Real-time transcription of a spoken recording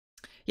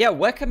Yeah,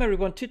 welcome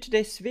everyone to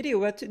today's video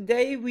where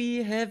today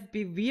we have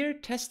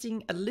bVier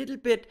testing a little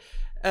bit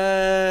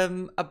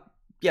the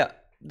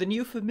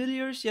new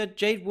familiars,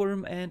 Jade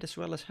Worm and as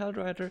well as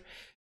Hellrider.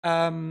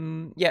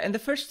 In the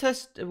first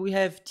test we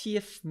have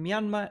TF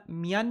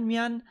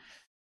Mian.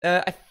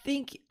 I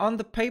think on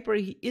the paper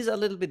he is a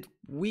little bit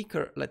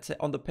weaker, let's say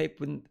on the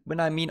paper.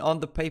 When I mean on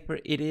the paper,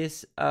 it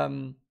is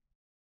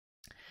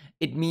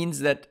it means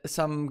that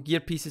some gear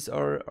pieces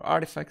or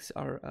artifacts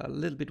are a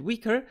little bit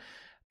weaker.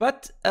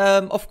 But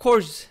of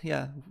course,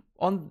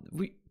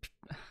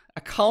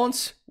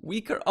 accounts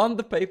weaker on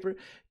the paper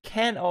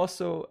can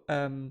also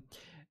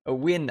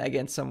win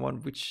against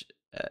someone which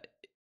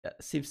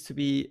seems to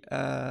be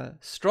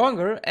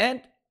stronger.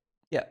 And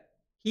yeah,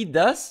 he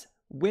does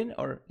win,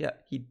 or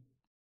he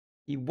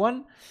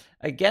won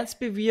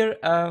against bVier.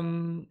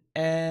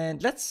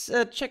 And let's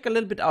check a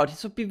little bit out.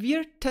 So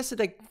bVier tested,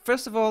 like,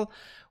 first of all,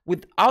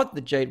 without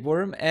the Jade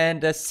Worm,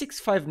 and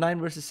 659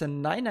 versus a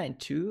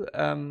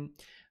 992.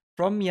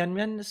 From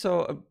Mian,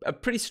 so a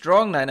pretty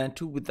strong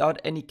 992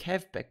 without any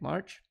KvK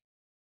march.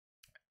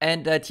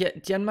 And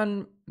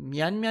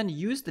Mian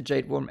used the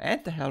Jade Worm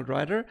and the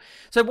Hellrider.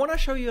 So I want to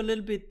show you a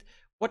little bit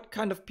what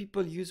kind of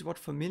people use what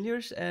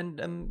familiars,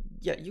 and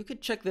you can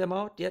check them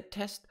out.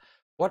 Test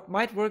what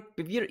might work.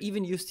 bVier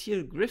even used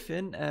here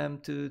Griffin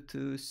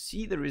to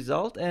see the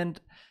result,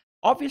 and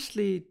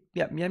obviously,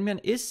 Mian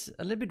is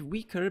a little bit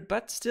weaker,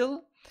 but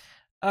still,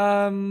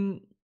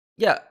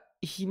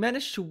 he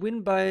managed to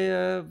win by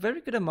a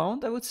very good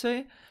amount, I would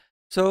say.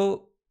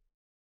 So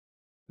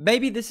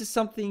maybe this is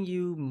something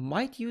you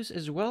might use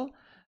as well.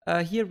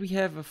 Here we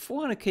have a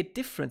 400k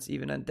difference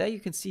even, and there you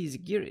can see his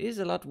gear is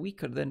a lot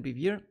weaker than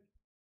bVier.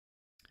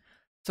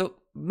 So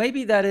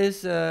maybe that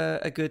is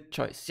a good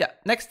choice. Yeah,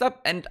 next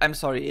up, and I'm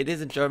sorry, it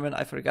is in German,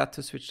 I forgot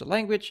to switch the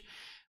language.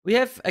 We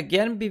have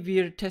again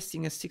bVier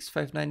testing a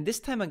 659, this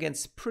time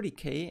against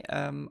SpartiYT.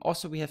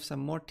 Also we have some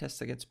more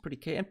tests against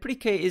SpartiYT, and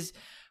SpartiYT is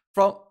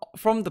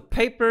from the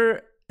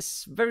paper,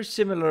 it's very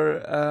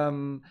similar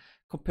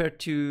compared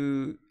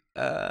to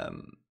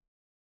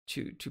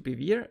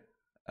bVier,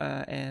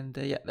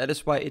 that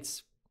is why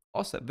it's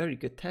also a very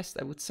good test,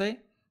 I would say.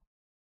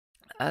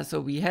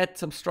 So we had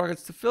some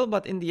struggles to fill,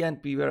 but in the end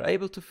we were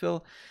able to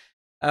fill.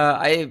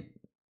 I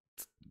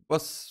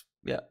was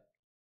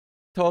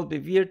told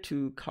bVier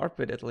to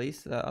carpet at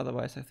least,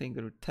 otherwise I think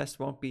the test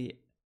won't be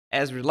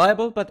as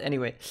reliable. But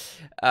anyway,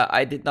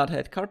 I did not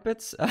have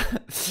carpets.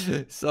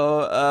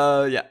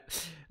 So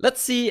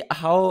let's see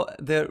how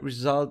the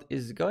result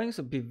is going.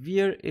 So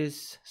bVier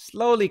is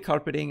slowly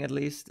carpeting, at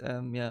least. I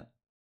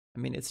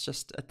mean, it's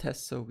just a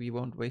test, so we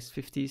won't waste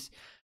 50s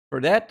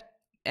for that.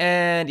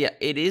 And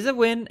it is a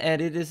win,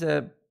 and it is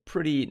a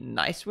pretty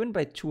nice win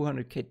by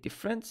 200k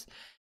difference.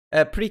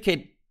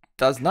 SpartiYT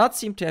does not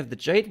seem to have the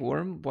Jade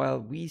Worm, while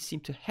we seem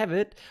to have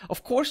it.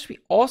 Of course, we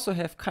also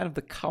have kind of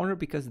the counter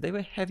because they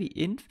were heavy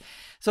inf.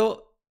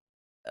 So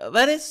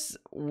that is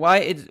why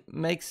it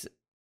makes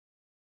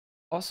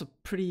also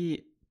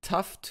pretty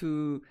tough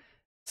to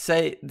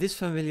say this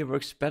familiar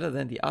works better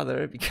than the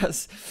other,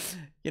 because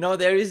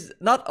there is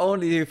not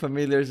only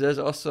familiars, there's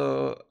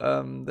also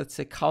let's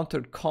say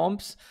countered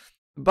comps.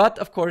 But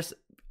of course,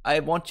 I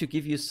want to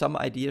give you some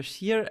ideas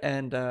here,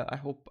 and I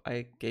hope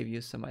I gave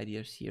you some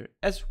ideas here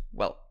as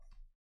well.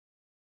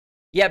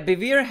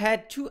 bVier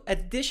had 2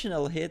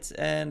 additional hits,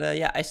 and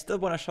I still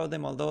want to show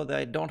them, although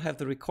I don't have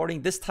the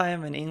recording this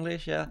time in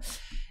English.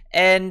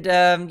 And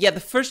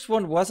the first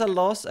one was a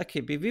loss.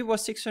 Okay, bVier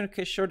was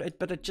 600k short,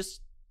 but I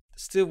just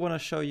still want to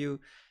show you,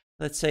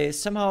 let's say,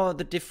 somehow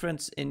the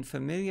difference in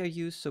familiar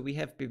use. So we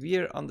have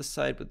bVier on the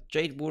side with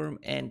Jade Worm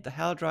and the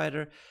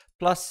Hellrider,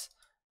 plus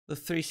the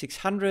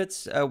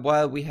 3600s,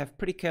 while we have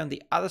SpartiYT on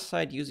the other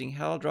side using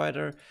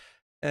Hellrider,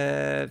 2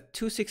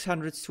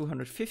 600s,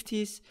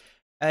 250s.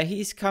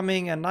 He's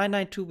coming a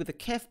 992 with a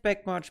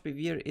KvK march.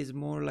 bVier is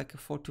more like a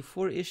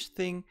 424-ish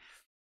thing.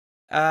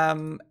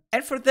 And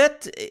for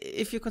that,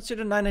 if you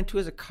consider 992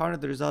 as a counter,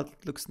 the result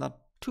looks not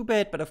too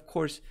bad. But of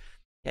course,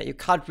 you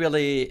can't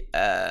really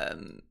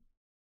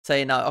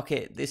say now,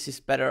 okay, this is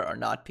better or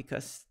not,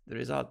 because the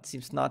result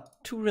seems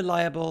not too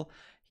reliable.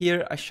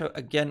 Here I show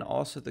again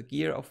also the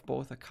gear of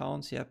both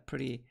accounts.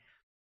 Pretty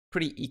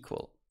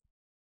equal.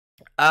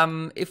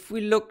 If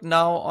we look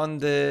now on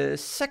the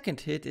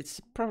second hit,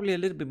 it's probably a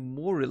little bit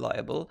more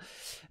reliable.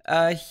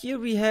 Here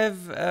we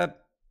have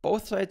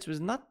both sides with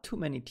not too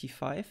many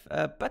T5,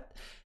 but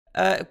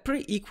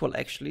pretty equal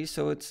actually.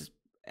 So it's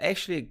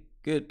actually a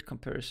good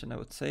comparison, I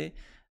would say.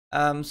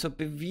 So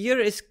bVier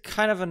is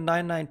kind of a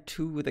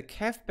 992 with a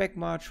KvK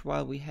march,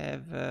 while we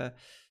have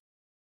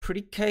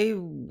SpartiYT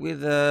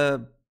with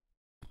a,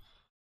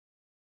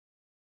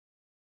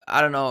 I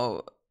don't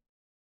know,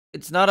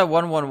 it's not a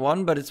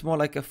 111, but it's more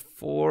like a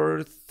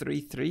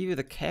 433 with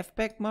a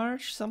KvK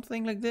march,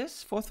 something like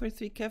this.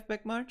 433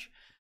 KvK march.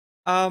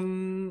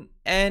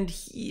 And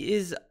he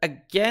is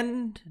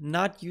again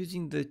not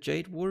using the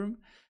Jade Worm.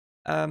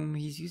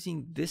 He's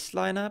using this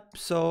lineup.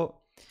 So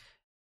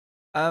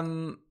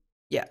and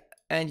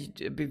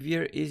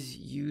bVier is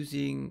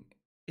using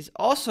is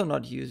also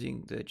not using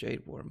the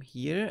Jade Worm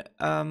here.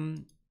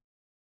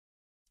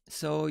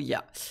 So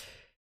yeah,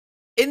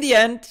 in the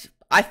end,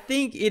 I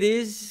think it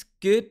is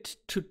good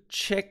to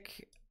check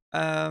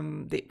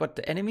what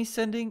the enemy's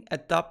sending,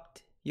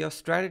 adapt your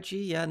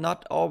strategy. Yeah,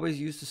 not always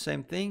use the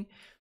same thing.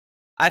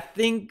 I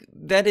think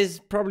that is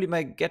probably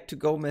my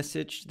get-to-go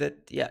message, that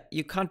yeah,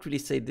 you can't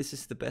really say this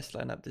is the best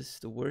lineup, this is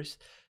the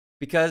worst,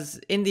 because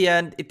in the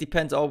end it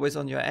depends always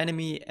on your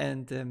enemy,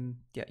 and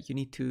yeah, you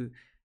need to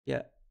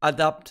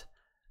adapt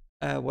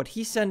what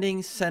he's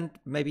sending, send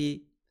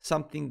maybe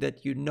something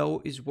that you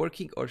know is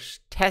working, or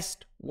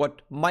test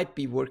what might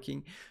be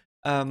working,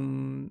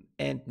 and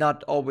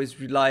not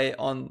always rely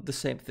on the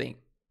same thing.